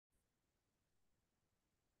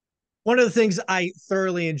One of the things I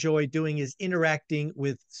thoroughly enjoy doing is interacting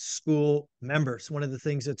with school members. One of the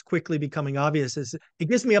things that's quickly becoming obvious is it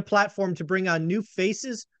gives me a platform to bring on new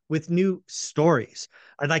faces with new stories.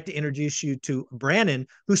 I'd like to introduce you to Brandon,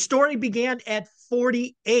 whose story began at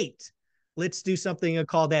 48. Let's do something and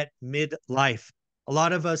call that midlife. A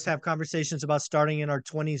lot of us have conversations about starting in our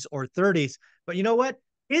 20s or 30s, but you know what?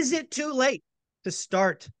 Is it too late to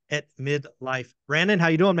start at midlife? Brandon, how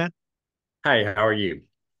you doing, man? Hi, how are you?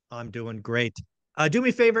 I'm doing great. Do me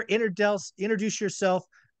a favor, introduce yourself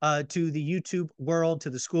to the YouTube world, to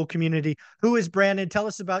the school community. Who is Brandon? Tell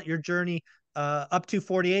us about your journey up to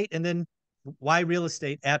 48 and then why real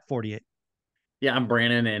estate at 48. Yeah, I'm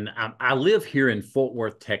Brandon, and I live here in Fort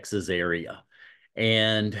Worth, Texas area,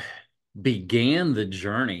 and began the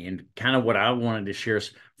journey. And kind of what I wanted to share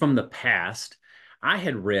is from the past. I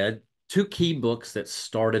had read two key books that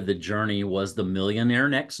started the journey was The Millionaire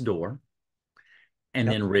Next Door and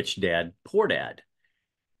Yep. then Rich Dad, Poor Dad.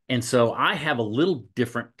 And so I have a little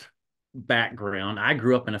different background. I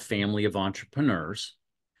grew up in a family of entrepreneurs,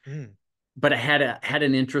 Mm, but I had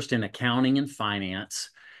an interest in accounting and finance,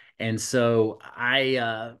 and so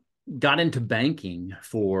I got into banking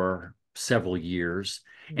for several years.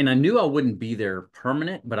 mm. And I knew I wouldn't be there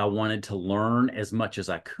permanent, but I wanted to learn as much as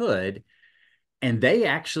I could. And they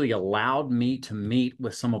actually allowed me to meet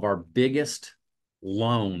with some of our biggest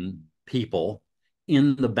loan people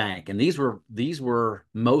in the bank, and these were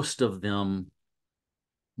most of them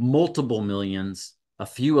multiple millions, a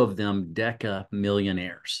few of them deca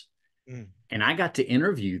millionaires. Mm. And I got to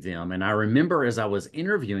interview them. And I remember as I was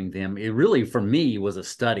interviewing them, it really, for me, was a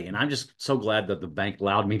study. And I'm just so glad that the bank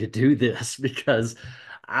allowed me to do this because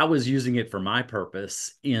I was using it for my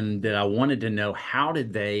purpose in that I wanted to know how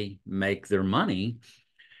did they make their money.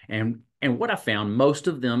 And what I found, most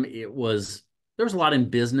of them, it was there was a lot in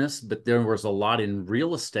business, but there was a lot in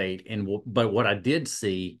real estate. And but what I did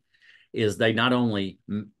see is they not only,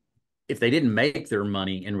 if they didn't make their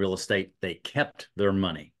money in real estate, they kept their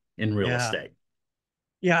money in real Yeah. estate.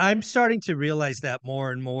 Yeah, I'm starting to realize that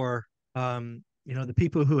more and more. The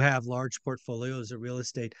people who have large portfolios of real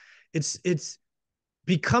estate, it's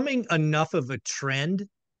becoming enough of a trend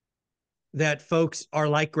that folks are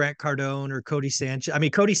like Grant Cardone or Cody Sanchez. I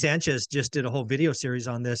mean, Cody Sanchez just did a whole video series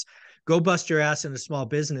on this. Go bust your ass in a small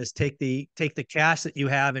business. Take the cash that you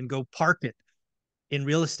have and go park it in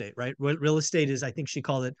real estate. Right? Real estate is, I think she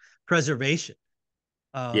called it preservation.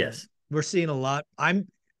 Yes. We're seeing a lot.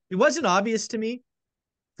 It wasn't obvious to me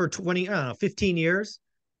for 20, I don't know, 15 years,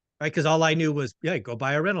 right? Because all I knew was, yeah, go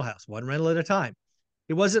buy a rental house, one rental at a time.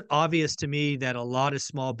 It wasn't obvious to me that a lot of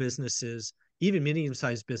small businesses, even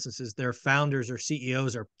medium-sized businesses, their founders or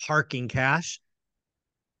CEOs are parking cash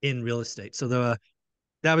in real estate. So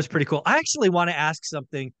that was pretty cool. I actually want to ask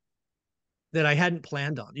something that I hadn't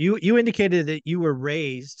planned on. You indicated that you were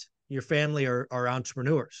raised, your family are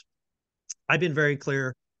entrepreneurs. I've been very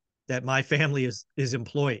clear that my family is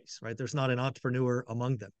employees, right? There's not an entrepreneur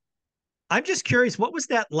among them. I'm just curious, what was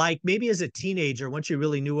that like? Maybe as a teenager, once you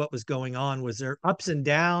really knew what was going on, was there ups and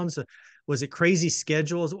downs? Was it crazy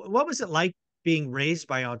schedules? What was it like being raised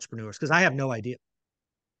by entrepreneurs? Because I have no idea.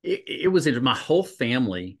 It was my whole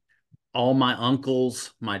family, all my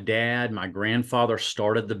uncles, my dad, my grandfather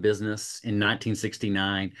started the business in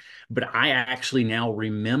 1969. But I actually now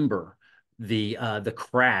remember the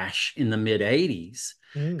crash in the mid 80s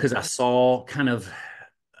Mm, because I saw kind of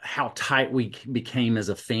how tight we became as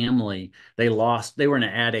a family. They were in an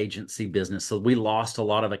ad agency business, so we lost a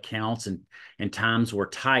lot of accounts, and times were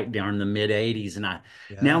tight during the mid 80s. And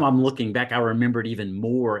yeah. now I'm looking back, I remembered even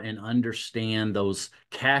more and understand those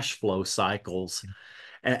cash flow cycles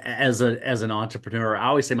as an entrepreneur. I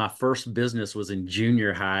always say my first business was in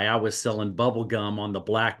junior high. I was selling bubble gum on the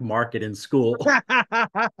black market in school.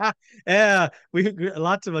 Yeah, we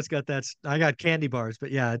lots of us got that. I got candy bars,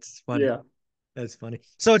 but yeah, it's funny. Yeah. That's funny.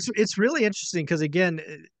 So it's really interesting because again,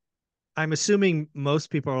 I'm assuming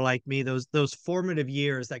most people are like me, those formative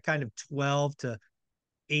years, that kind of 12 to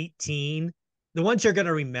 18, the ones you're going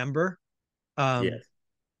to remember. Um, Yes.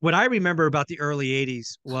 what I remember about the early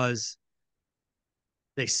 80s was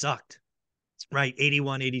they sucked, right?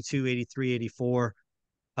 81, 82, 83, 84.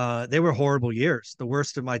 They were horrible years, the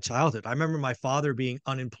worst of my childhood. I remember my father being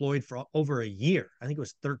unemployed for over a year. I think it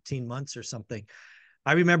was 13 months or something.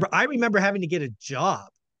 I remember having to get a job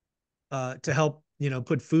to help,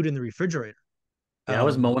 put food in the refrigerator. Yeah, I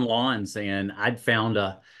was Um, mowing lawns and I'd found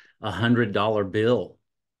 $100 bill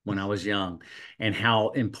when I was young, and how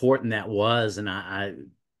important that was.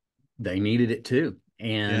 And they needed it too.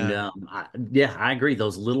 And yeah. yeah, I agree.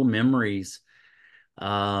 Those little memories.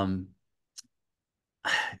 Um,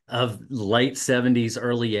 of late 70s,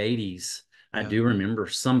 early 80s. I Yeah. do remember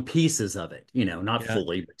some pieces of it, not Yeah.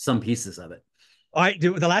 fully, but some pieces of it. I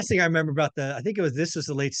do. The last thing I remember about I think this was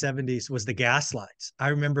the late 70s, was the gas lines. I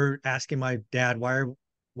remember asking my dad, why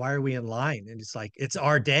are we in line? And it's like, it's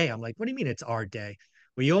our day. I'm like, what do you mean it's our day?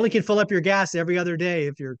 Well, you only can fill up your gas every other day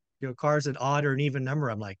if your car's an odd or an even number.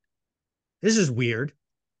 I'm like, this is weird.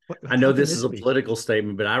 I know How can this is this a be? political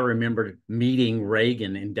statement, but I remember meeting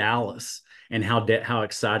Reagan in Dallas and how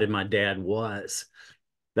excited my dad was.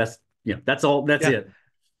 That's that's all. That's Yeah. it.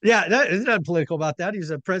 Yeah, that is not political about that. He's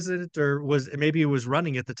a president, or maybe he was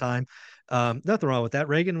running at the time. Nothing wrong with that.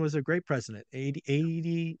 Reagan was a great president.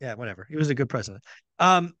 80, yeah, whatever. He was a good president.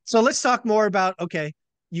 So let's talk more about, okay,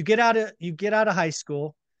 you get out of high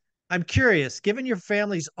school. I'm curious, given your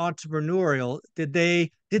family's entrepreneurial, did they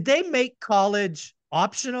make college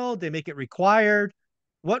optional? Did they make it required?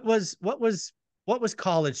 What was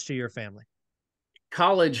college to your family?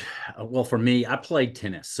 College, well, for me, I played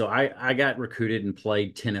tennis. So I got recruited and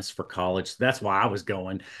played tennis for college. That's why I was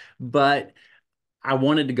going. But I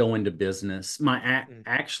wanted to go into business. Mm.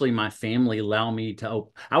 Actually, my family allowed me to.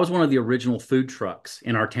 I was one of the original food trucks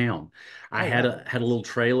in our town. I Oh, had wow. a little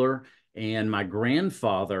trailer, and my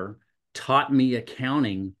grandfather taught me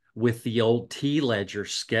accounting with the old T ledger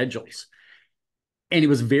schedules, and it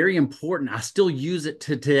was very important. I still use it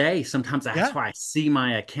to today. Sometimes that's Yeah, why I see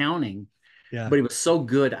my accounting, yeah, but it was so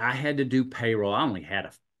good. I had to do payroll. I only had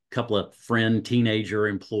a couple of friend teenager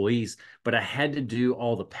employees, but I had to do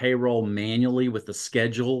all the payroll manually with the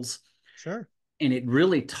schedules. sure. And it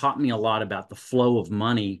really taught me a lot about the flow of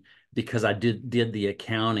money because I did the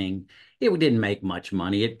accounting. It didn't make much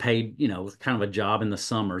money. It paid, kind of a job in the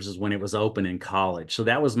summers is when it was open in college. So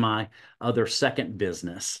that was my other second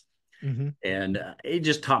business. Hmm. And it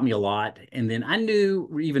just taught me a lot. And then I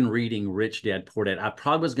knew, even reading Rich Dad Poor Dad, I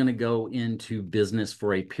probably was going to go into business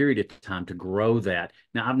for a period of time to grow that.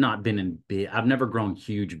 Now, I've not been in big, I've never grown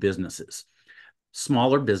huge businesses,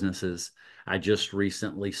 smaller businesses. I just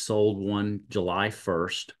recently sold one July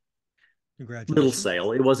 1st, little Congratulations.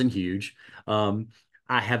 sale. It wasn't huge. Um,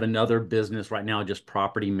 I have another business right now, just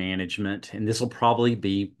property management, and this will probably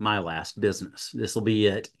be my last business. This will be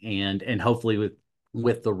it, and hopefully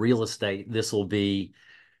with the real estate, this will be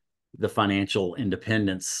the financial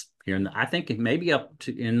independence here. And I think maybe up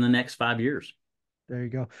to in the next 5 years. There you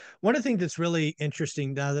go. One of the things that's really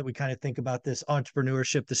interesting now that we kind of think about this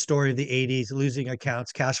entrepreneurship, the story of the 80s, losing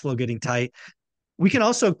accounts, cash flow getting tight, we can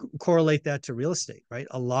also correlate that to real estate, right?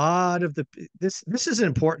 A lot of this is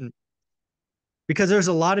important because there's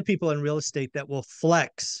a lot of people in real estate that will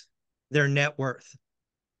flex their net worth.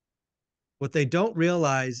 What they don't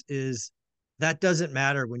realize is that doesn't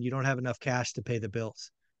matter when you don't have enough cash to pay the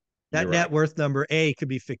bills. You're That net right. worth number A could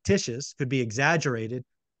be fictitious, could be exaggerated,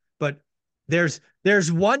 but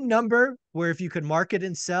there's one number where if you could market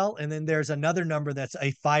and sell, and then there's another number that's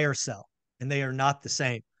a fire sell, and they are not the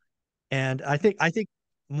same. And I think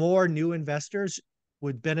more new investors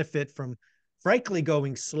would benefit from, frankly,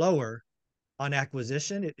 going slower on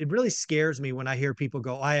acquisition. It really scares me when I hear people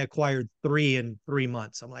go, I acquired three in 3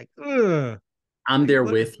 months. I'm like, ugh. I'm Like, there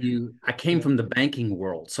what? with you. I came Yeah. from the banking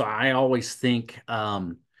world, so I always think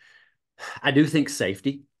I do think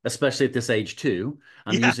safety, especially at this age too.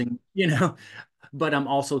 I'm Yeah. using, but I'm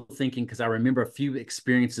also thinking because I remember a few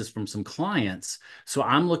experiences from some clients. So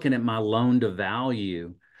I'm looking at my loan to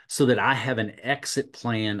value so that I have an exit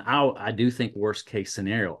plan. I do think worst case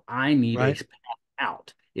scenario, I need a Right. path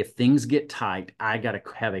out. If things get tight, I got to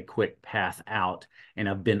have a quick path out. And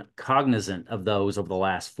I've been cognizant of those over the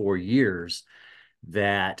last 4 years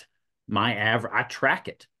that I track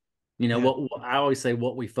it. Yeah. What I always say,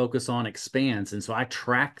 what we focus on expands. And so I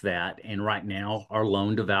track that. And right now, our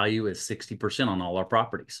loan to value is 60% on all our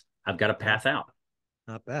properties. I've got a Yeah. path out.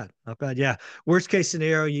 Not bad. Not bad. Yeah. Worst case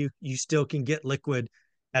scenario, you still can get liquid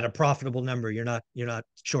at a profitable number. You're not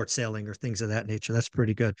short selling or things of that nature. That's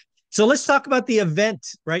pretty good. So let's talk about the event,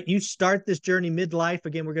 right? You start this journey midlife.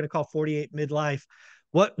 Again, we're going to call 48 midlife.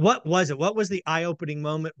 What was it? What was the eye-opening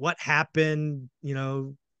moment? What happened?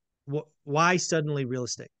 Why suddenly real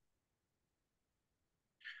estate?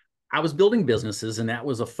 I was building businesses, and that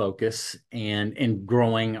was a focus, and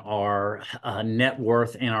growing our net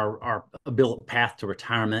worth and our ability path to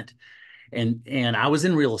retirement. And I was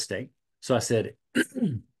in real estate, so I said,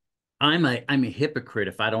 I'm a hypocrite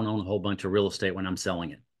if I don't own a whole bunch of real estate when I'm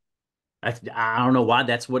selling it. I don't know why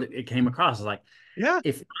that's what it came across. It's like Yeah.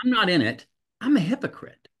 if I'm not in it, I'm a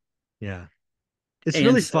hypocrite. Yeah. It's And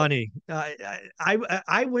really so funny.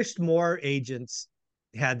 I wished more agents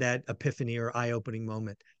had that epiphany or eye-opening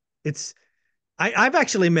moment. I've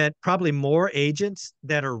actually met probably more agents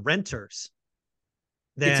that are renters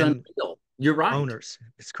It's than unreal. You're right. owners.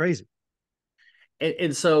 It's crazy.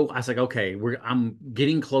 And so I was like, okay, I'm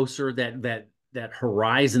getting closer. That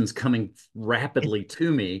horizon's coming rapidly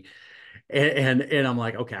to me, and I'm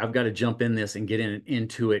like, okay, I've got to jump in this and get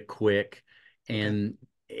into it quick. Okay.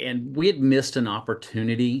 And we had missed an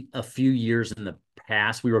opportunity a few years in the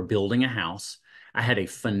past. We were building a house. I had a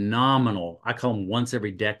phenomenal, I call them once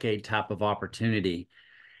every decade type of opportunity,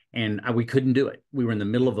 and we couldn't do it. We were in the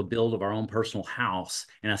middle of a build of our own personal house,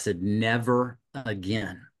 and I said, never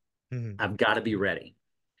again. Mm-hmm. I've got to be ready.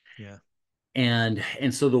 Yeah. And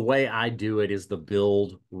so the way I do it is the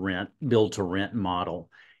build to rent model.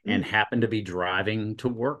 And Mm. happened to be driving to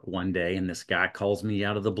work one day, and this guy calls me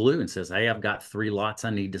out of the blue and says, "Hey, I've got 3 lots I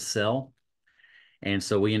need to sell." And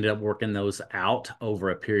so we ended up working those out over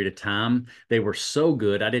a period of time. They were so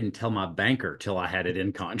good, I didn't tell my banker till I had it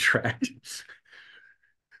in contract.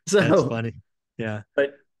 That's So funny. Yeah.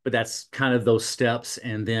 but that's kind of those steps.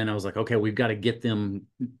 And then I was like, okay, we've got to get them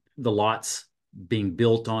the lots being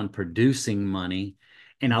built on producing money.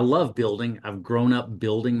 And I love building. I've grown up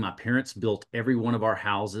building. My parents built every one of our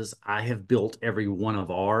houses. I have built every one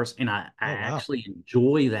of ours. And I Oh, wow. actually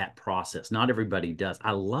enjoy that process. Not everybody does.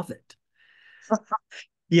 I love it.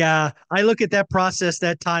 Yeah. I look at that process,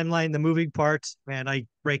 that timeline, the moving parts, man, I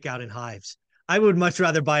break out in hives. I would much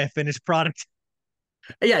rather buy a finished product.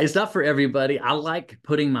 Yeah, it's not for everybody. I like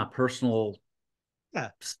putting my personal Yeah.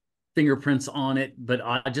 fingerprints on it, but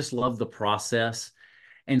I just love the process.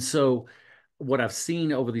 And so what I've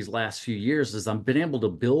seen over these last few years is I've been able to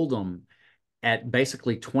build them at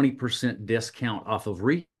basically 20% discount off of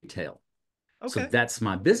retail. So Okay. that's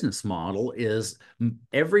my business model is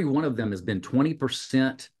every one of them has been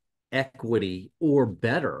 20% equity or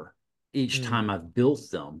better each Mm. time I've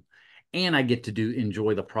built them. And I get to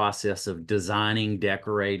enjoy the process of designing,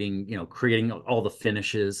 decorating, creating all the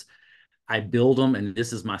finishes. I build them, and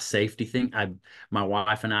this is my safety thing. My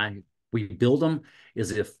wife and I, we build them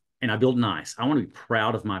as if, and I build nice. I want to be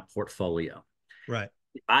proud of my portfolio. Right.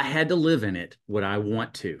 If I had to live in it, would I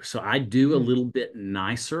want to? So I do a Mm. little bit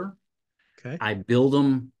nicer. Okay. I build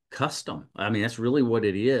them custom. I mean, that's really what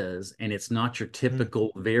it is. And it's not your Mm.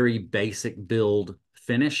 typical, very basic build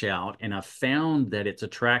finish out. And I've found that it's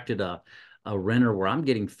attracted a renter where I'm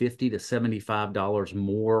getting $50 to $75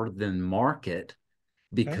 more than market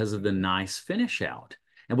Okay. because of the nice finish out,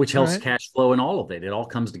 and which All helps right. cash flow and all of it. It all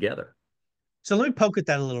comes together. So let me poke at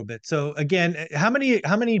that a little bit. So again, how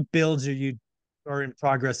many builds are in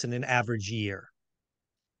progress in an average year?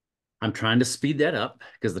 I'm trying to speed that up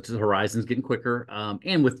because the horizon's getting quicker,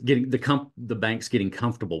 and with getting the banks getting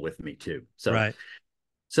comfortable with me too. So Right.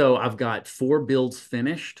 so I've got 4 builds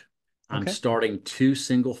finished. I'm Okay. starting 2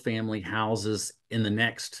 single-family houses in the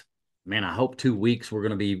next, man, I hope 2 weeks we're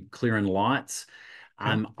going to be clearing lots. Okay.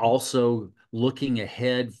 I'm also looking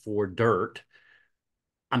ahead for dirt.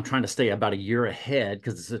 I'm trying to stay about a year ahead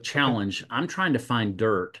because it's a Okay. challenge. I'm trying to find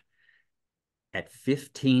dirt at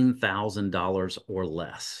 $15,000 or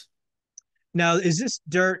less. Now, is this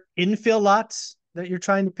dirt infill lots that you're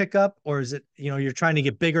trying to pick up, or is it, you're trying to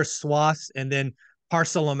get bigger swaths and then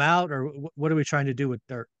parcel them out, or what are we trying to do with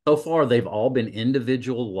dirt? So far, they've all been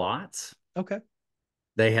individual lots. Okay.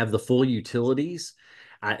 They have the full utilities.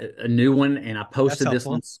 A new one, and I That's posted this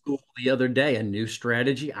on helpful. school the other day, a new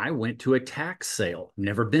strategy. I went to a tax sale,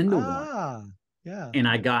 never been to one, Ah, yeah. and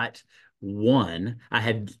I got one. I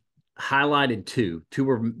had highlighted two. Two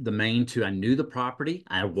were the main two. I knew the property.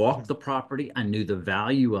 I walked Mhm. the property. I knew the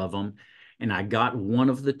value of them, and I got one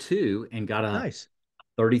of the two and got a Nice.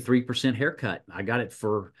 33% haircut. I got it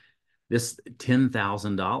for this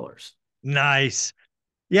 $10,000. Nice.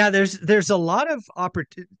 Yeah, there's a lot of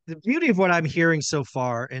opportunity. The beauty of what I'm hearing so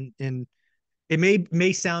far, and it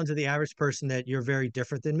may sound to the average person that you're very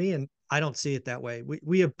different than me, and I don't see it that way.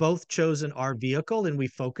 We have both chosen our vehicle and we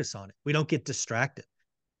focus on it. We don't get distracted.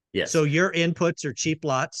 So Yes. your inputs are cheap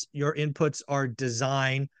lots, your inputs are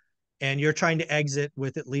design, and you're trying to exit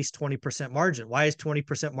with at least 20% margin. Why is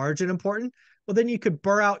 20% margin important? Well, then you could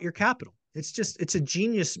burr out your capital. It's a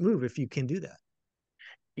genius move if you can do that.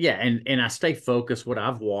 Yeah, and I stay focused. What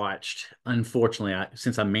I've watched, unfortunately,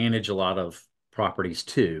 since I manage a lot of properties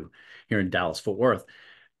too here in Dallas Fort Worth,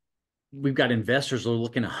 we've got investors who are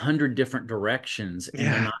looking 100 different directions, and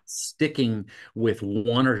they're Yeah. not sticking with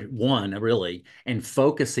one really and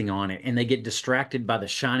focusing on it, and they get distracted by the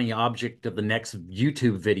shiny object of the next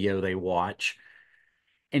YouTube video they watch,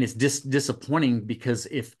 and it's disappointing because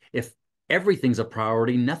if everything's a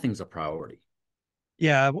priority, nothing's a priority.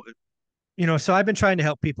 Yeah. So I've been trying to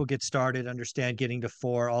help people get started, understand getting to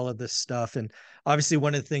four, all of this stuff. And obviously,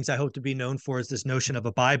 one of the things I hope to be known for is this notion of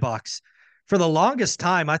a buy box. For the longest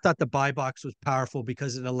time, I thought the buy box was powerful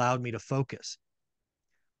because it allowed me to focus.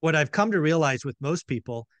 What I've come to realize with most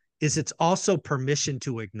people is it's also permission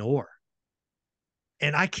to ignore.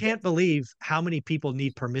 And I can't believe how many people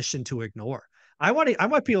need permission to ignore. I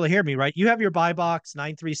want people to hear me, right? You have your buy box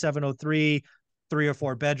 93703, 3 or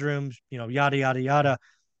 4 bedrooms, yada yada yada.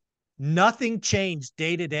 Nothing changed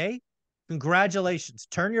day to day. Congratulations.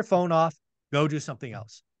 Turn your phone off, go do something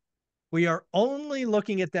else. We are only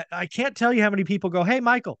looking at that. I can't tell you how many people go, "Hey,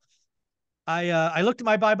 Michael, I looked at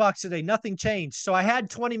my buy box today. Nothing changed. So I had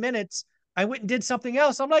 20 minutes. I went and did something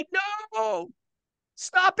else." I'm like, "No,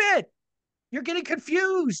 stop it. You're getting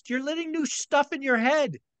confused. You're letting new stuff in your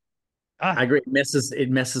head." I Ah, agree. It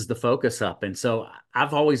messes the focus up. And so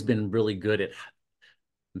I've always been really good at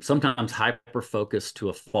sometimes hyper focus to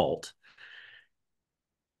a fault,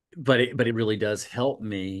 but it really does help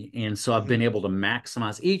me. And so I've mhm, been able to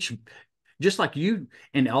maximize each, just like you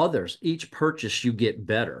and others, each purchase you get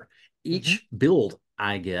better. mhm. Each build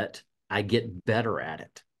I get better at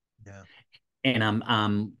it. Yeah. And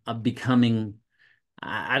I'm becoming,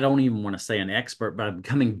 I don't even want to say an expert, but I'm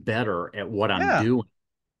becoming better at what I'm Yeah. doing.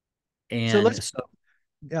 So let's, And so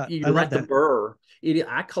yeah, I you're love right, the that. BRRR,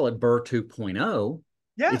 I call it BRRR 2.0.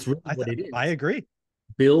 Yeah. It's really what it I is. agree.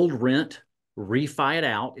 Build, rent, refi it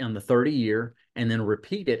out in the 30 year, and then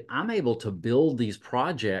repeat it. I'm able to build these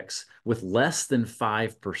projects with less than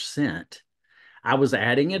 5%. I was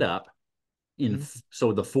adding it up Mhm.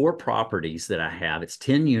 so the 4 properties that I have, it's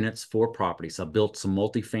 10 units, 4 properties. I built some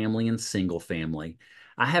multifamily and single family.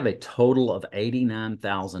 I have a total of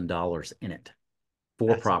 $89,000 in it, four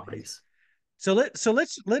That's amazing. properties. So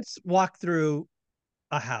let's walk through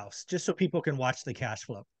a house just so people can watch the cash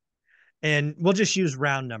flow. And we'll just use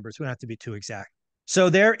round numbers. We don't have to be too exact.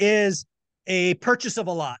 So there is a purchase of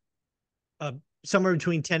a lot, uh, somewhere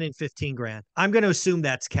between 10 and 15 grand. I'm going to assume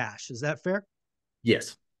that's cash. Is that fair?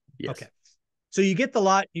 Yes. Okay. Yes. So you get the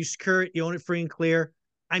lot, you secure it, you own it free and clear.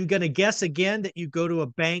 I'm going to guess again that you go to a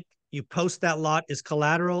bank, you post that lot as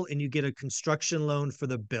collateral, and you get a construction loan for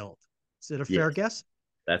the build. Is it a fair Yes. guess?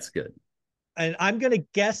 That's good. And I'm going to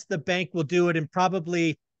guess the bank will do it in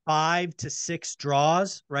probably 5 to 6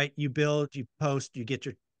 draws, right? You build, you post, you get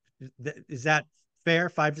your, is that fair?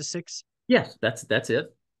 5 to 6? Yes, that's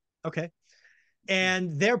it. Okay.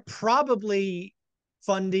 And they're probably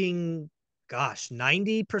funding, gosh,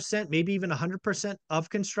 90%, maybe even 100% of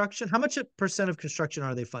construction. How much percent of construction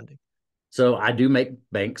are they funding? So I do make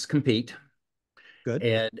banks compete Good.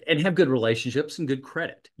 and have good relationships and good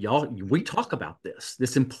credit. Y'all, we Mhm. talk about this.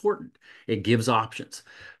 This is important. It gives options.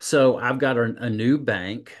 So I've got a new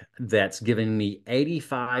bank that's giving me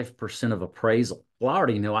 85% of appraisal. Well, I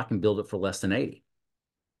already know I can build it for less than 80.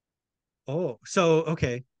 Oh, so,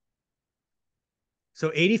 okay.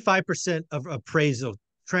 So 85% of appraisal.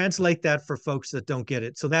 Translate that for folks that don't get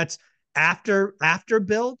it. So that's after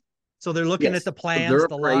build. So they're looking at Yes. the So they're plans,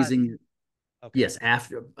 the lot. appraising. Okay. Yes,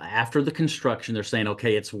 after the construction, they're saying,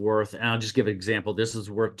 okay, it's worth, and I'll just give an example. This is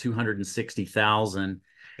worth 260,000,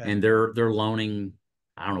 Okay. and they're loaning,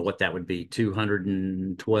 I don't know what that would be,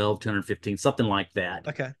 212, 215, something like that.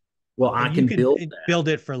 Okay. Well, I And you can can build that build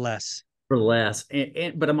it for less. for less.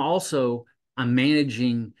 But I'm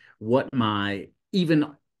managing what my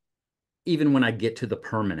even when I get to the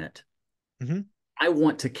permanent, Hmm. I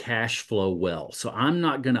want to cash flow well. So I'm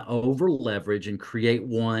not going to over leverage and create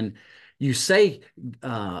one. You say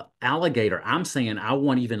alligator. I'm saying I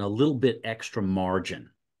want even a little bit extra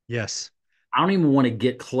margin. Yes. I don't even want to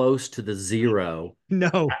get close to the zero.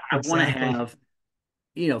 No, I want to exactly.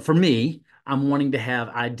 have, for me, I'm wanting to have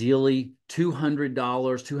ideally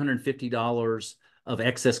 $200, $250 of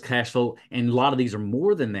excess cash flow. And a lot of these are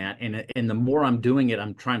more than that. And the more I'm doing it,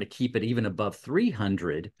 I'm trying to keep it even above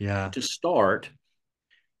 300 Yeah. to start.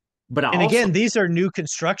 But I And also again, these are new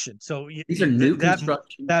construction. So These are new that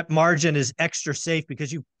construction. that margin is extra safe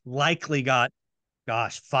because you likely got,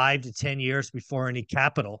 gosh, 5 to 10 years before any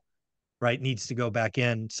capital, right, needs to go back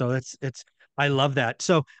in. So it's I love that.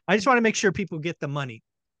 So I just want to make sure people get the money.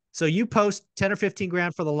 So you post 10 or 15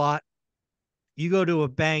 grand for the lot, you go to a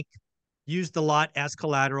bank, use the lot as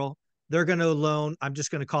collateral. They're going to loan, I'm just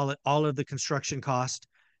going to call it all of the construction cost.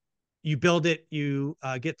 You build it, you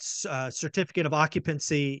get a certificate of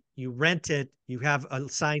occupancy, you rent it, you have a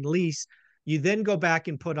signed lease. You then go back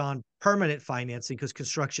and put on permanent financing because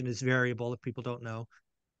construction is variable if people don't know.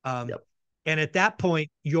 Um, Yep. and at that point,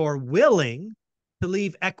 you're willing to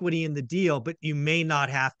leave equity in the deal, but you may not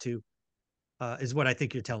have to, is what I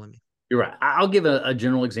think you're telling me. You're right. I'll give a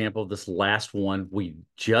general example of this last one we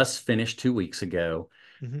just finished 2 weeks ago.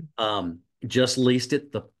 Mm-hmm. Just leased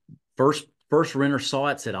it. The first renter saw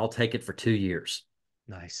it, said, I'll take it for 2 years.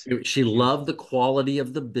 Nice. She loved Beautiful. the quality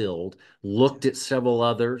of the build, looked at several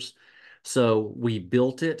others. So we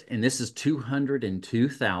built it, and this is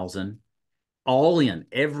 202,000 all in,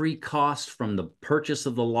 every cost from the purchase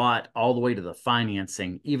of the lot all the way to the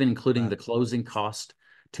financing, even including Wow. the closing cost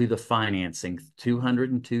to the financing,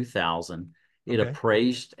 202,000. It Okay.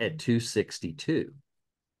 appraised at 262.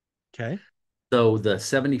 Okay. So the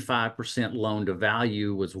 75% loan to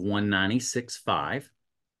value was 196.5.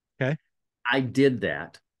 Okay. I did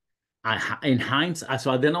that. In hindsight,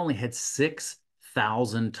 so I then only had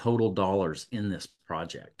 6,000 total dollars in this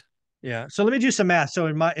project. Yeah. So let me do some math. So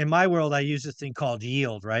in my world, I use this thing called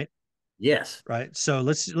yield, right? Yes, Right. So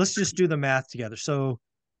let's just do the math together. So,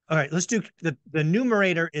 all right, let's do the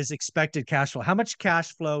numerator is expected cash flow. How much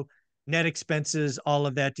cash flow, net expenses, all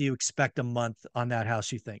of that do you expect a month on that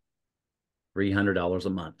house, you think? $300 a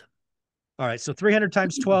month. All right. So 300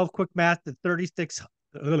 times 12, quick math, the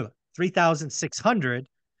 3,600.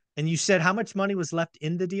 And you said how much money was left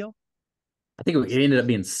in the deal? I think it ended up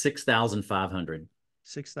being 6,500.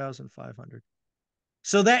 6,500.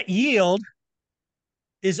 So that yield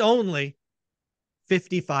is only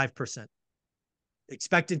 55%.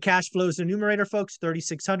 Expected cash flows, the numerator, folks,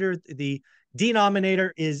 3,600. The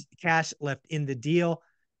denominator is cash left in the deal,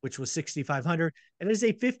 which was 6,500. And it is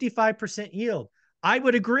a 55% yield. I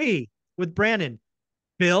would agree with Brandon.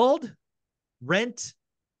 Build, rent,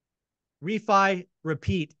 refi,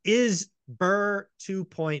 repeat is BRRR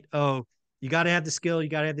 2.0. You got to have the skill, you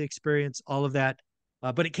got to have the experience, all of that.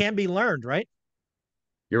 But it can be learned, right?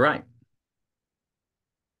 You're right.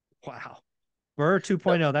 Wow. BRRR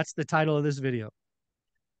 2.0. That's the title of this video.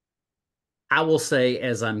 I will say,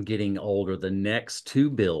 as I'm getting older, the next two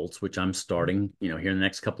builds, which I'm starting, here in the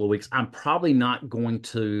next couple of weeks, I'm probably not going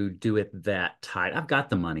to do it that tight. I've got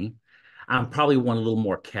the money. I probably want a little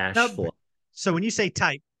more cash Now, flow. so when you say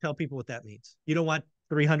tight, tell people what that means. You don't want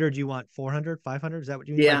 300, you want 400, 500. Is that what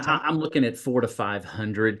you mean by Yeah, tight? I'm looking at 400 to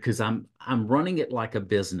 500 because I'm running it like a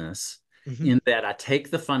business Mm-hmm. in that I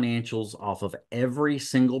take the financials off of every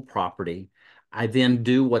single property. I then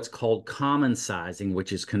do what's called common sizing,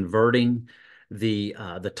 which is converting the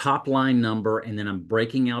top line number, and then I'm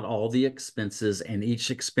breaking out all the expenses, and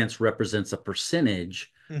each expense represents a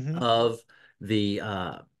percentage Mm-hmm. of the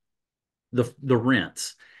uh, the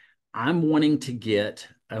rents. I'm wanting to get,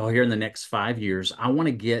 here in the next 5 years, I want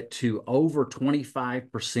to get to over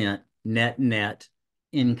 25% net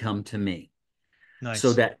income to me so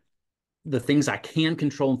Nice. that the things I can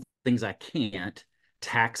control and things I can't,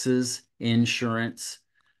 taxes, insurance,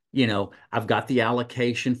 I've got the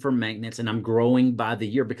allocation for maintenance and I'm growing by the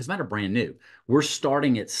year because mine are brand new. We're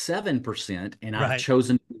starting at 7% and I've Right.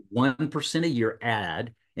 chosen 1% a year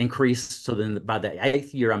add increase. So then by the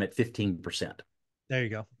eighth year, I'm at 15%. There you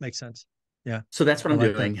go. Makes sense. Yeah. So that's what I I'm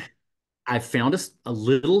like that. doing. I found a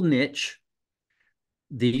little niche.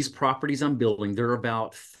 These properties I'm building, they're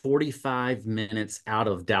about 45 minutes out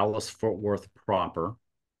of Dallas Fort Worth proper.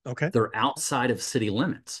 Okay. They're outside of city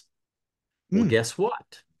limits. Well, Mm, guess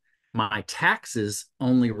what? My taxes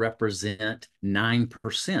only represent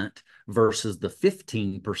 9% versus the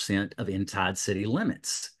 15% of inside city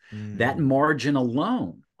limits. That mm. margin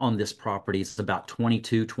alone on this property is about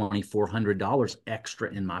 $2,200-$2,400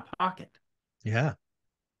 extra in my pocket. Yeah.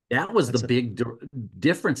 That was the That's a big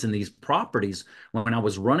difference in these properties when I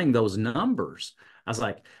was running those numbers. I was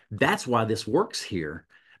like, that's why this works here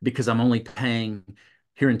because I'm only paying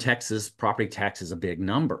here in Texas, property tax is a big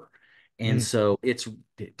number. And mm, so it's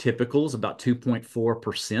typical is about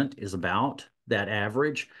 2.4% is about that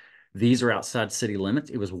average. These are outside city limits.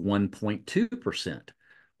 It was 1.2%.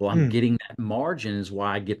 Well, I'm mm. getting that margin is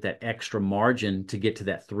why I get that extra margin to get to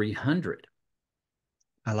that 300.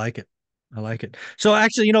 I like it. I like it. So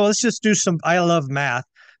actually, let's just do some. I love math.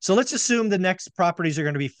 So let's assume the next properties are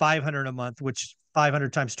going to be 500 a month, which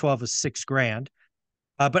 500 times 12 is 6 grand.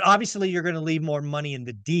 But obviously, you're going to leave more money in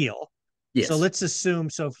the deal. So Yes. let's assume.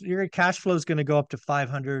 So if your cash flow is going to go up to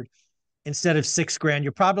 500 instead of 6 grand,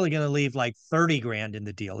 you're probably going to leave like 30 grand in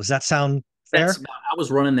the deal. Does that sound That's fair? I was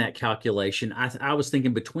running that calculation. I was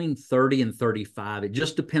thinking between 30 and 35. It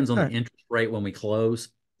just depends on All the right. interest rate when we close.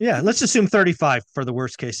 Yeah, let's assume 35 for the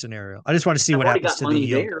worst case scenario. I just want to see I've what already happens got to the money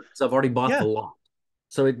yield. there because I've already bought the Yeah. lot.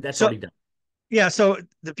 So that's So already done. yeah, so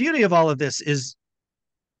the beauty of all of this is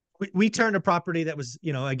we turned a property that was,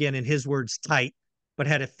 again, in his words, tight, but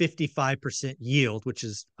had a 55% yield, which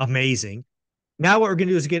is amazing. Now what we're going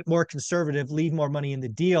to do is get more conservative, leave more money in the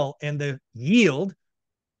deal, and the yield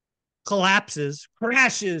collapses,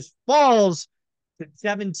 crashes, falls to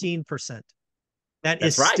 17%. That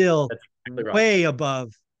is That's right. still That's exactly right. way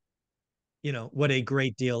above, what a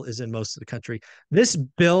great deal is in most of the country. This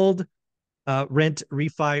build Rent,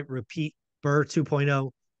 refi, repeat, BRRRR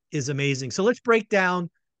 2.0 is amazing. So let's break down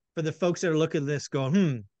for the folks that are looking at this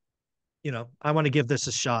going, I want to give this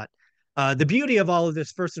a shot. The beauty of all of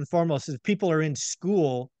this, first and foremost, is people are in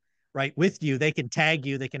school, right, with you. They can tag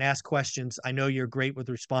you, they can ask questions. I know you're great with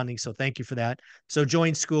responding, so thank you for that. So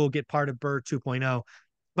join school, get part of BRRRR 2.0.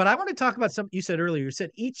 But I want to talk about something you said earlier. You said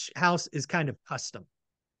each house is kind of custom.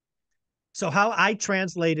 So how I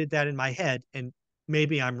translated that in my head, and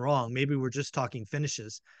maybe I'm wrong, maybe we're just talking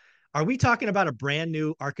finishes. Are we talking about a brand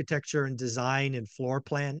new architecture and design and floor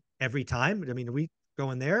plan every time? I mean, are we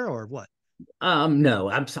going there or what? No,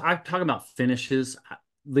 I'm talking about finishes.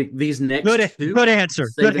 These Good, next two, good answer.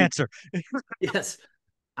 Good saving, answer. yes,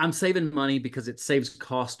 I'm saving money because it saves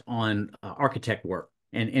cost on architect work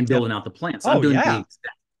and Yep. building out the plants. I'm Oh doing the yeah,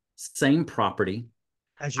 exact same property.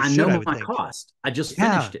 as you I should, I know would my think. cost. I just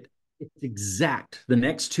Yeah, finished it. It's exact. The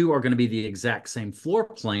next two are going to be the exact same floor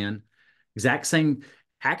plan, exact same,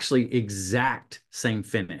 actually exact same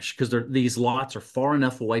finish because these lots are far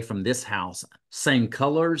enough away from this house. Same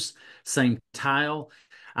colors, same tile.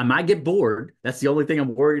 I might get bored. That's the only thing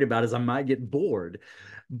I'm worried about is I might get bored.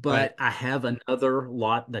 right. But I have another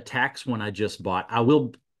lot, the tax one I just bought. I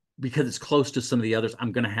will because it's close to some of the others.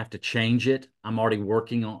 I'm going to have to change it. I'm already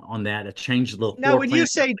working on that. I changed the Now, floor when you plan.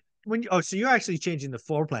 say so you're actually changing the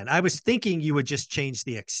floor plan. I was thinking you would just change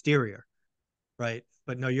the exterior, right?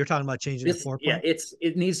 But no, you're talking about changing the It's floor yeah, plan.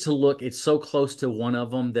 it needs to look. It's so close to one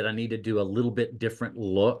of them that I need to do a little bit different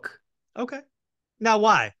look. Okay. Now,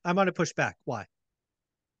 why? I'm going to push back. Why?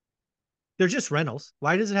 They're just rentals.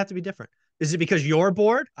 Why does it have to be different? Is it because you're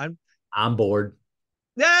bored? I'm bored.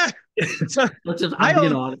 Yeah. So I'm I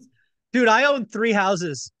being own, honest. dude, I own three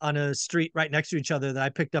houses on a street right next to each other that I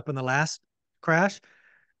picked up in the last crash.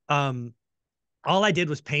 Um, all I did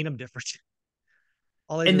was paint them different.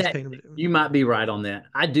 All I did And was that paint them different. you might be right on that.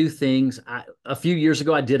 I do things. A few years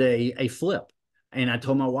ago, I did a flip, and I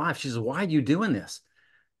told my wife. She says, "Why are you doing this?"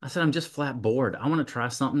 I said, "I'm just flat bored. I want to try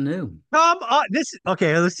something new." Come on, this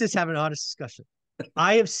okay. Let's just have an honest discussion.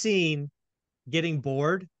 I have seen getting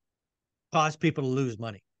bored cause people to lose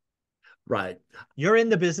money. Right. You're in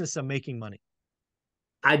the business of making money.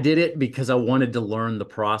 I did it because I wanted to learn the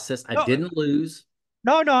process. I No, didn't lose.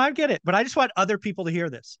 no, I get it, but I just want other people to hear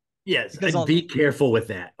this Yes, because be careful with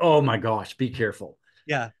that. Oh my gosh, be careful.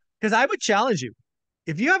 yeah, because I would challenge you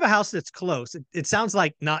if you have a house that's close. It sounds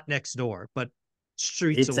like not next door, but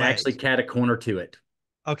streets It's away. actually cat a corner to it.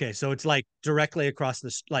 Okay, so it's like directly across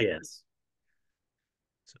the like. Yes.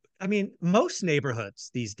 I mean, most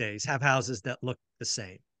neighborhoods these days have houses that look the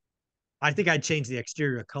same. I think I'd change the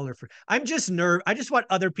exterior color for. I'm just I just want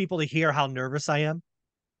other people to hear how nervous I am.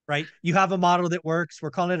 Right? You have a model that works.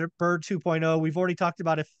 We're calling it a BRRRR 2.0. We've already talked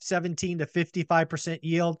about a 17 to 55%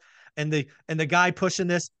 yield, and the guy pushing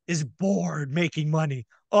this is bored making money.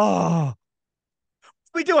 Oh,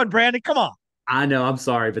 what are we doing, Brandon? Come on. I know. I'm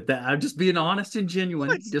sorry, but I'm just being honest and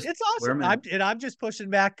genuine. Just It's where awesome. I'm at. I'm just pushing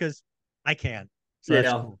back because I can. So that's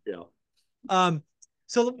Yeah. cool. Yeah. Um,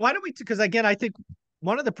 so why don't we? Because again, I think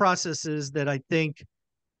one of the processes that I think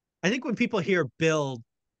when people hear build,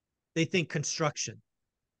 they think construction.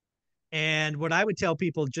 And what I would tell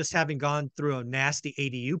people, just having gone through a nasty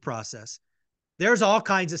ADU process, there's all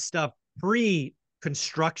kinds of stuff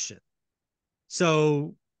pre-construction.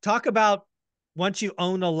 So talk about once you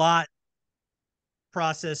own a lot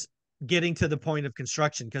process getting to the point of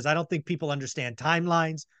construction, because I don't think people understand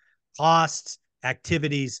timelines, costs,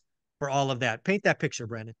 activities for all of that. Paint that picture,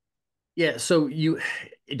 Brandon. Yeah. So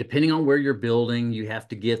depending on where you're building, you have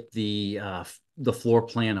to get the floor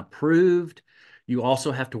plan approved. You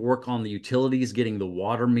also have to work on the utilities, getting the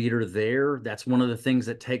water meter there. That's one of the things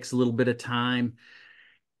that takes a little bit of time.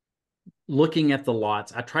 Looking at the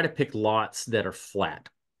lots, I try to pick lots that are flat.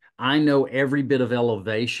 I know every bit of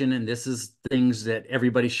elevation, and this is things that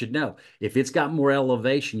everybody should know. If it's got more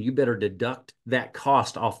elevation, you better deduct that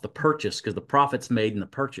cost off the purchase because the profit's made in the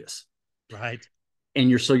purchase. Right. And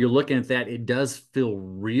you're looking at that, it does feel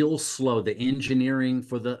real slow. The engineering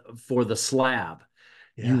for the slab,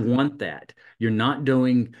 you Yeah. want that. You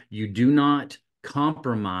do not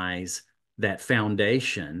compromise that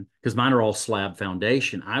foundation because mine are all slab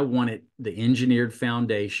foundation. I want it the engineered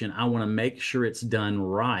foundation. I want to make sure it's done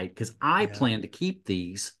right because I Yeah. plan to keep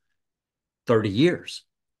these 30 years.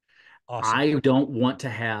 Awesome. I don't want to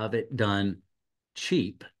have it done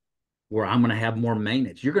cheap where I'm going to have more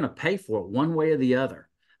maintenance. You're going to pay for it one way or the other.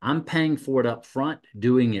 I'm paying for it up front,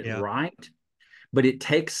 doing it Yeah. right, but it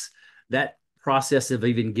takes that process of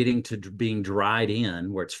even getting to being dried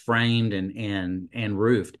in where it's framed and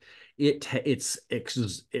roofed. It's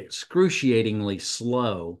excruciatingly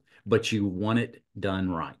slow, but you want it done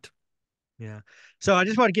right. Yeah. So I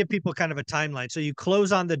just want to give people kind of a timeline. So you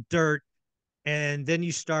close on the dirt and then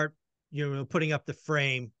you start, putting up the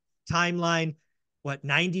frame. Timeline, what,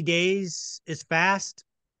 90 days is fast?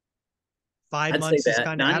 Five I'd say months is that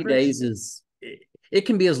kind of 90 average? days it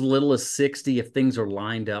can be as little as 60 if things are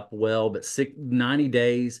lined up well, but 90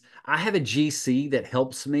 days. I have a GC that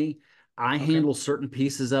helps me. I Okay. handle certain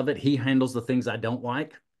pieces of it. He handles the things I don't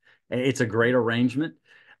like. It's a great arrangement.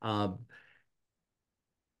 Uh,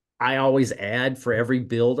 I always add for every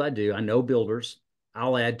build I do. I know builders.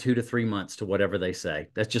 I'll add 2 to 3 months to whatever they say.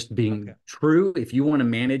 That's just Okay. being true. If you want to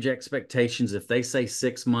manage expectations, if they say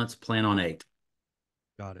 6 months, plan on 8.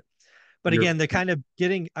 Got it. But You're again, the kind of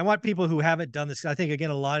I want people who haven't done this. I think,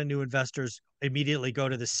 again, a lot of new investors immediately go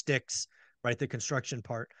to the sticks, right? The construction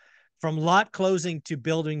part. From lot closing to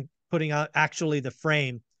building, putting out actually the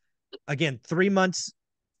frame. Again, 3 months,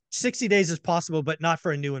 60 days is possible, but not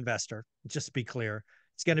for a new investor. Just to be clear,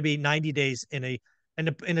 it's going to be 90 days in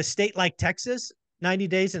a state like Texas, 90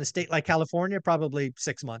 days in a state like California, probably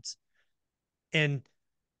 6 months. And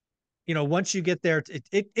once you get there,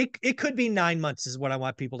 it could be 9 months is what I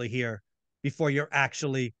want people to hear before you're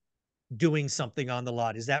actually doing something on the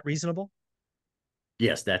lot. Is that reasonable?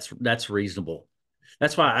 Yes, that's reasonable.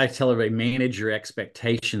 That's why Okay. I tell everybody manage your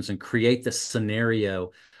expectations and create the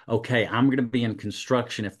scenario. Okay, I'm going to be in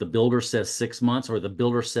construction if the builder says 6 months or the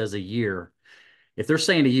builder says a year. If they're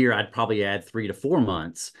saying a year, I'd probably add 3 to 4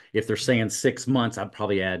 months. If they're Mhm. saying 6 months, I'd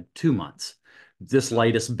probably add 2 months. This Got it.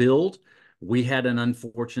 latest build, we had an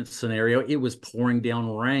unfortunate scenario. It was pouring down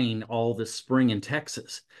rain all this spring in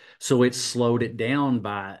Texas. So it Mm. slowed it down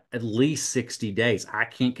by at least 60 days. I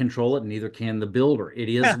can't control it, neither can the builder. It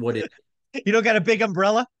is Yeah. what it You don't got a big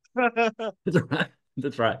umbrella? is. Right.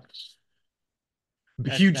 That's right.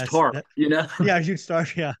 That's Huge that's tarp, that. you know? Yeah, you'd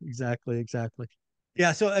start. Yeah, exactly, exactly.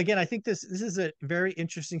 Yeah. So again, I think this is a very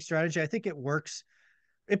interesting strategy. I think it works.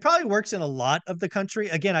 It probably works in a lot of the country.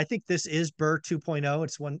 Again, I think this is BRRR 2.0.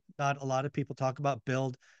 It's one not a lot of people talk about: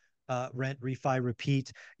 build, rent, refi,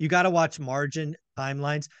 repeat. You got to watch margin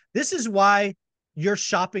timelines. This is why you're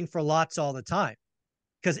shopping for lots all the time,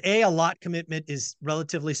 because a lot commitment is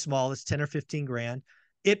relatively small. It's 10 or 15 grand.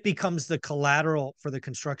 It becomes the collateral for the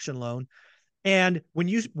construction loan. And when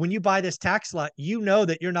you buy this tax lot, you know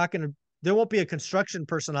that you're not going to there won't be a construction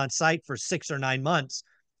person on site for 6 or 9 months.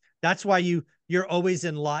 That's why you're always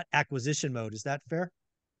in lot acquisition mode. Is that fair?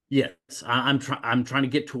 Yes, I'm trying to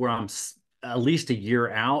get to where at least a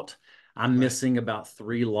year out. I'm Right. missing about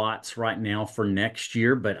 3 lots right now for next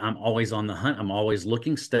year, but I'm always on the hunt. I'm always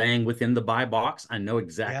looking, staying within the buy box. I know Yeah.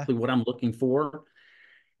 exactly what I'm looking for.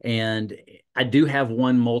 And I do have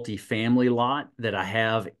one multifamily lot that I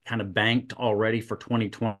have kind of banked already for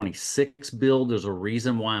 2026 build. There's a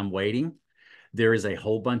reason why I'm waiting. There is a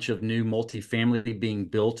whole bunch of new multifamily being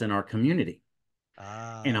built in our community,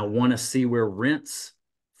 and I Ah. want to see where rents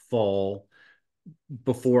fall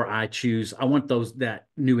before I choose. I want that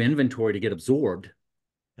new inventory to get absorbed.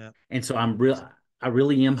 Yeah. And so Makes sense. I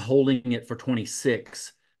really am holding it for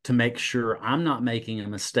 26 to make sure I'm not making a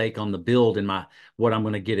mistake on the build in my what I'm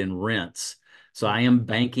going to get in rents. So I Mm. am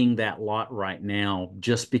banking that lot right now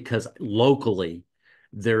just because locally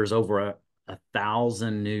there's over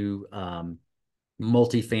 1,000 new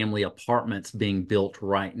multifamily apartments being built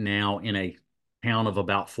right now in a town of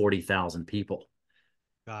about 40,000 people.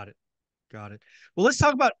 Got it. Got it. Well, let's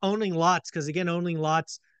talk about owning lots, because again, owning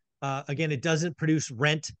lots, again, it doesn't produce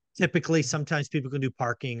rent typically. Sometimes people can do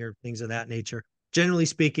parking or things of that nature. Generally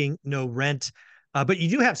speaking, no rent. But you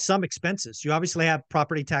do have some expenses. You obviously have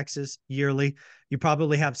property taxes yearly. You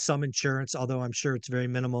probably have some insurance, although I'm sure it's very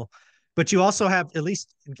minimal. But you also have, at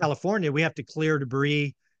least in California, we have to clear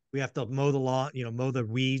debris. We have to mow the lawn, mow the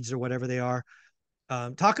weeds or whatever they are.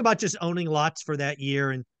 Talk about just owning lots for that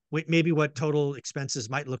year and maybe what total expenses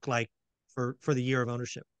might look like for the year of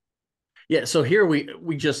ownership. Yeah, so here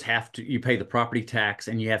we just have to you pay the property tax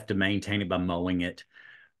and you have to maintain it by mowing it.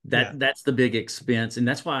 Yeah. That's the big expense, and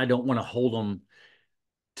that's why I don't want to hold them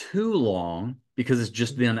too long because it's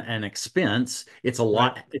just been an expense.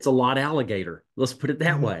 Right. It's a lot alligator. Let's put it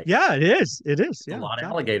that Mhm. way. Yeah, it is. It is. A Yeah, lot of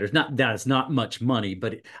exactly. alligators. Not that it's not much money,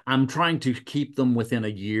 but I'm trying to keep them within a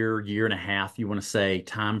year and a half, you want to say,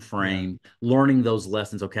 time Yeah. frame, learning those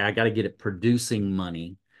lessons. Okay, I got to get it producing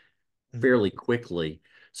money Mhm. fairly quickly.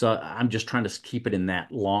 So I'm just trying to keep it in that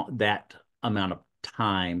amount of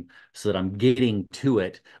time so that I'm getting to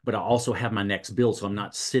it, but I also have my next build. So I'm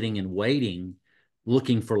not sitting and waiting,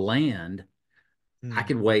 looking for land. I Mm.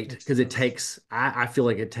 could wait Makes because sense. I feel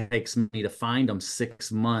like it takes me to find them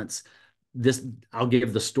 6 months. This, I'll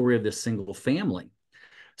give the story of this single family.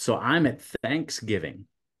 So I'm at Thanksgiving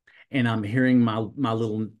and I'm hearing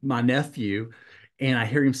my nephew, and I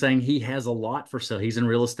hear him saying he has a lot for sale. He's in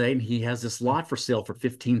real estate, and he has this lot for sale for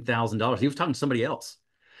 $15,000. He was talking to somebody else,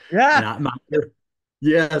 Yeah, and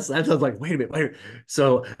yes, I was like, wait a minute, wait a minute.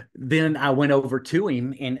 So then I went over to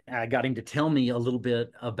him and I got him to tell me a little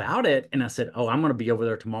bit about it. And I said, oh, I'm going to be over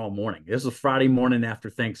there tomorrow morning. This is Friday morning after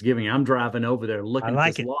Thanksgiving. I'm driving over there I looking at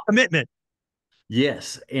like this it. lot. Commitment.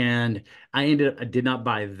 Yes, and I did not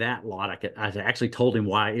buy that lot. I actually told him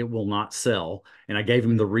why it will not sell, and I gave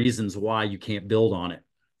him the reasons why you can't build on it.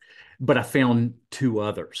 But I found two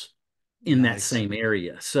others in that Nice. same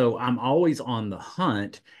area. So I'm always on the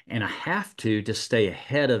hunt, and I have to stay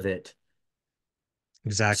ahead of it so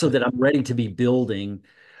Exactly. that I'm ready to be building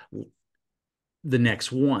the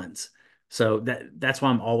next ones. So that's why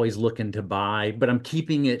I'm always looking to buy, but I'm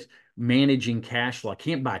keeping it managing cash flow. I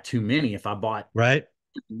can't buy too many. If I bought, Right.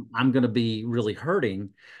 I'm going to be really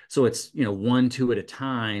hurting. So it's, one, two at a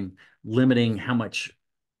time, limiting how much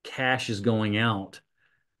cash is going out,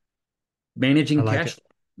 I managing like cash it. flow,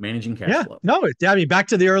 managing cash Yeah. flow. No, I mean, back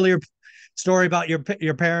to the earlier story about your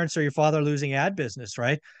parents or your father losing ad business,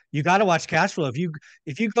 right? You got to watch cash flow.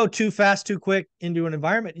 If you go too fast, too quick into an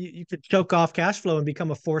environment, you could choke off cash flow and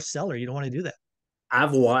become a forced seller. You don't want to do that.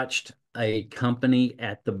 I've watched a company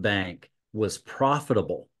at the bank was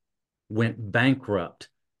profitable, went bankrupt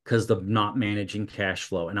because of not managing cash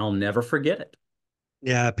flow, and I'll never forget it.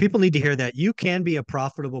 Yeah, people need to hear that. You can be a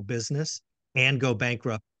profitable business and go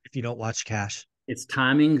bankrupt if you don't watch cash. It's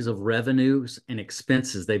timings of revenues and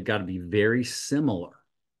expenses. They've got to be very similar.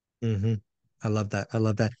 Mm-hmm. I love that. I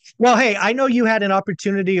love that. Well, hey, I know you had an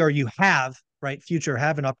opportunity, or you have, right? Future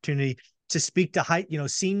have an opportunity to speak to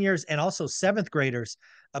seniors and also seventh graders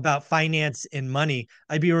about finance and money.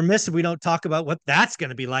 I'd be remiss if we don't talk about what that's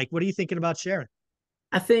going to be like. What are you thinking about sharing?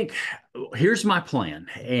 I think here's my plan,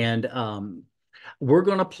 and we're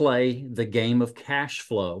going to play the game of cash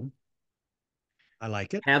flow, I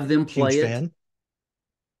like it. have them Huge play it fan.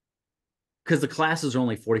 because the classes are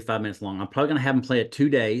only 45 minutes long. I'm probably going to have them play it 2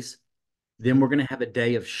 days. Then Mhm. we're going to have a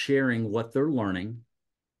day of sharing what they're learning.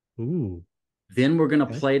 Ooh, Then we're going to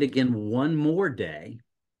okay. play it again one more day.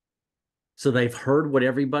 So they've heard what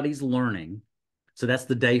everybody's learning. So that's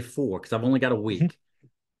the day 4 because I've only got a Mhm. week.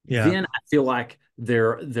 Yeah. Then I feel like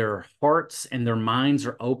their hearts and their minds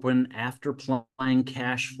are open after playing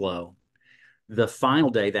cash flow. The final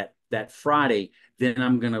day, that Friday, then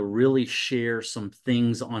I'm going to really share some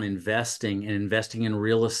things on investing and investing in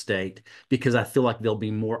real estate because I feel like they'll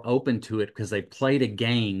be more open to it because they played a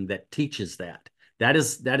game that teaches that. That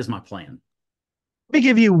is my plan. Let me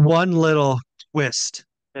give you one little twist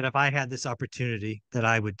that if I had this opportunity that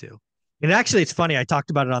I would do. And actually, it's funny. I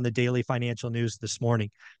talked about it on the daily financial news this morning.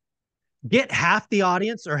 Get half the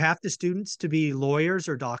audience or half the students to be lawyers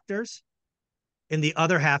or doctors, and the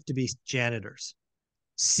other half to be janitors.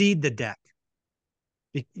 Seed the deck.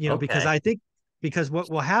 Because Okay. I think because what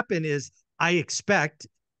will happen is I expect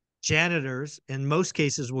janitors in most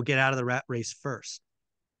cases will get out of the rat race first.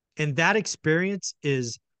 And that experience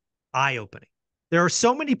is eye opening. There are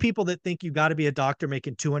so many people that think you got to be a doctor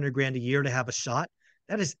making 200 grand a year to have a shot.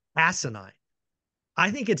 That is asinine.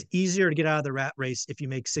 I think it's easier to get out of the rat race if you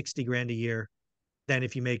make 60 grand a year than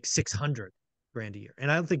if you make 600 grand a year.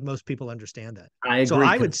 And I don't think most people understand that. I So agree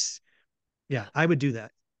I would, because yeah, I would do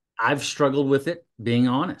that. I've struggled with it, being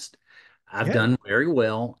honest. I've Yeah. done very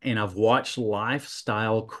well and I've watched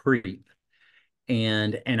lifestyle creep.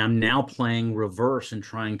 And I'm now playing reverse and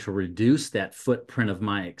trying to reduce that footprint of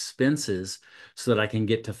my expenses so that I can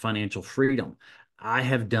get to financial freedom. I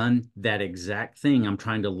have done that exact thing. I'm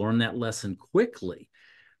trying to learn that lesson quickly.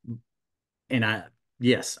 And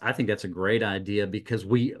yes, I think that's a great idea because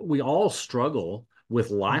we all struggle with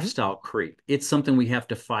Mm-hmm. lifestyle creep. It's something we have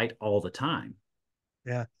to fight all the time.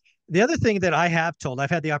 Yeah. The other thing that I have told, I've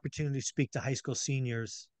had the opportunity to speak to high school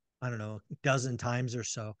seniors, I don't know, a dozen times or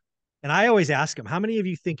so. And I always ask them, how many of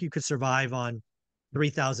you think you could survive on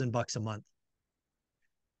 3,000 bucks a month?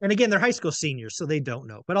 And again, they're high school seniors, so they don't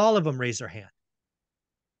know, but all of them raise their hand.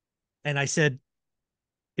 And I said,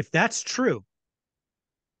 if that's true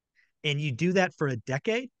and you do that for a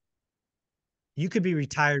decade, you could be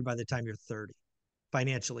retired by the time you're 30,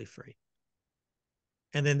 financially free.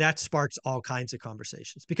 And then that sparks all kinds of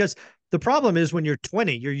conversations because the problem is when you're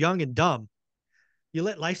 20, you're young and dumb. You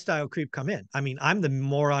let lifestyle creep come in. I mean, I'm the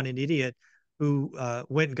moron and idiot who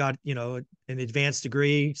went and got, an advanced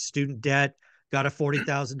degree, student debt, got a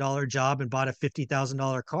 $40,000 job and bought a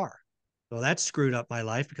 $50,000 car. Well, that screwed up my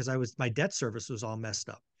life because my debt service was all messed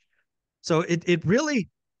up. So it really,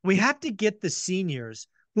 we have to get the seniors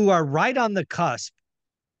who are right on the cusp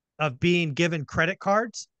of being given credit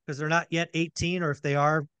cards because they're not yet 18, or if they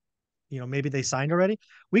are, maybe they signed already.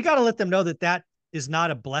 We got to let them know that that is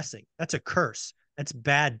not a blessing. That's a curse. That's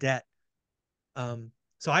bad debt. Um,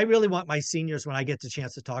 so I really want my seniors, when I get the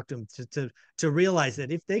chance to talk to them, to realize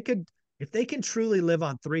that if they can truly live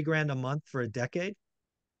on 3 grand a month for a decade,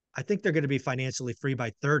 I think they're going to be financially free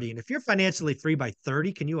by 30. And if you're financially free by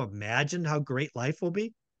 30, can you imagine how great life will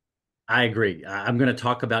be? I agree. I'm going to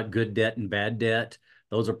talk about good debt and bad debt.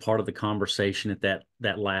 Those are part of the conversation at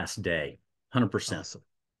that last day. 100%. Awesome.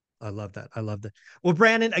 I love that. I love that. Well,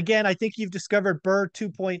 Brandon, again, I think you've discovered BRRR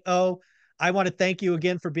 2.0. I want to thank you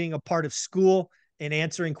again for being a part of school and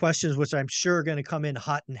answering questions, which I'm sure are going to come in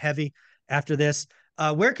hot and heavy after this.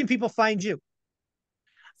 Where can people find you?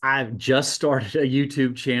 I've just started a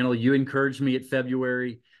YouTube channel. You encouraged me at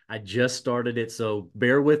February. I just started it, so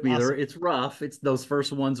bear with me. There, Awesome. it's rough. It's those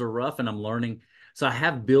first ones are rough, and I'm learning. So I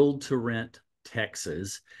have Build to Rent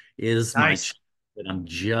Texas is my Nice. channel that I'm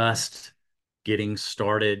just getting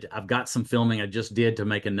started. I've got some filming I just did to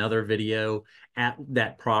make another video at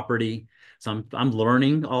that property. So I'm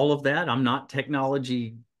learning all of that. I'm not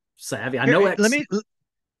technology savvy. I Here, know let X.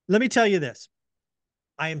 me tell you this.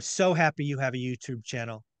 I am so happy you have a YouTube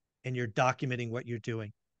channel and you're documenting what you're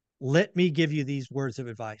doing. Let me give you these words of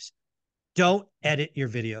advice. Don't edit your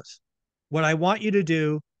videos. What I want you to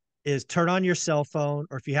do is turn on your cell phone,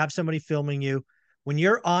 or if you have somebody filming you, when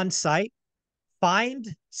you're on site, find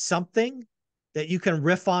something that you can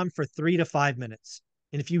riff on for 3 to 5 minutes.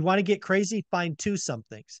 And if you want to get crazy, find two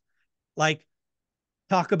somethings. Like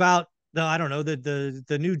talk about the, I don't know,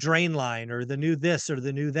 the new drain line, or the new this or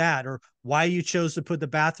the new that, or why you chose to put the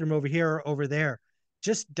bathroom over here or over there.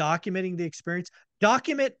 Just documenting the experience.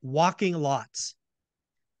 Document walking lots,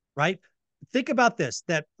 right? Think about this,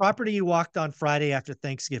 that property you walked on Friday after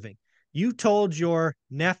Thanksgiving. You told your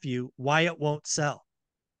nephew why it won't sell.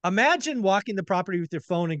 Imagine walking the property with your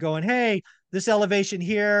phone and going, hey, this elevation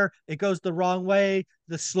here, it goes the wrong way.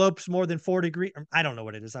 The slope's more than 4 degrees. I don't know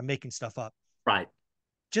what it is. I'm making stuff up. Right.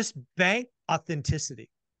 Just bank authenticity.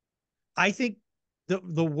 I think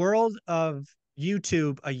the world of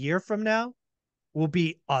YouTube a year from now will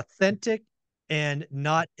be authentic and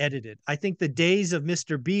not edited. I think the days of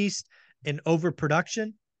Mr. Beast and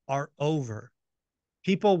overproduction are over.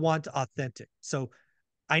 People want authentic. So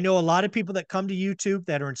I know a lot of people that come to YouTube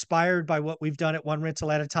that are inspired by what we've done at One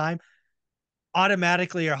Rental at a Time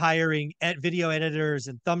automatically are hiring video editors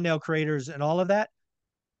and thumbnail creators and all of that.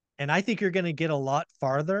 And I think you're going to get a lot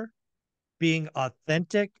farther being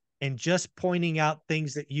authentic and just pointing out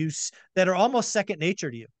things that are almost second nature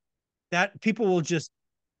to you, that people will just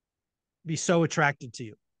be so attracted to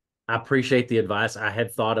you. I appreciate the advice. I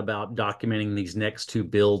had thought about documenting these next two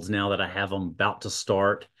builds now that I have them about to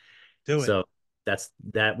start. Do it. So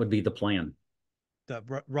that would be the plan.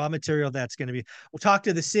 The raw material that's going to be, we'll talk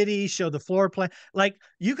to the city, show the floor plan. Like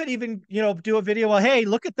you could even, do a video. Well, hey,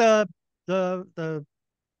 look at the, the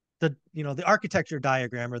architecture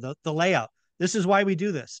diagram or the layout. This is why we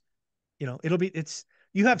do this.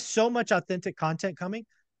 You have so much authentic content coming.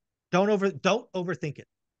 Don't overthink it.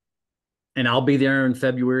 And I'll be there in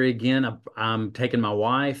February again. I'm taking my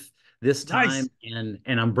wife this Nice. time,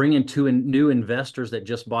 and I'm bringing two new investors that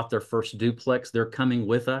just bought their first duplex. They're coming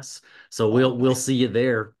with us, so Oh, we'll nice. see you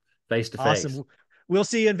there face to face. Awesome. We'll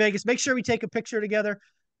see you in Vegas. Make sure we take a picture together.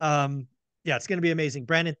 Yeah, it's going to be amazing.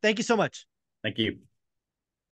 Brandon, thank you so much. Thank you.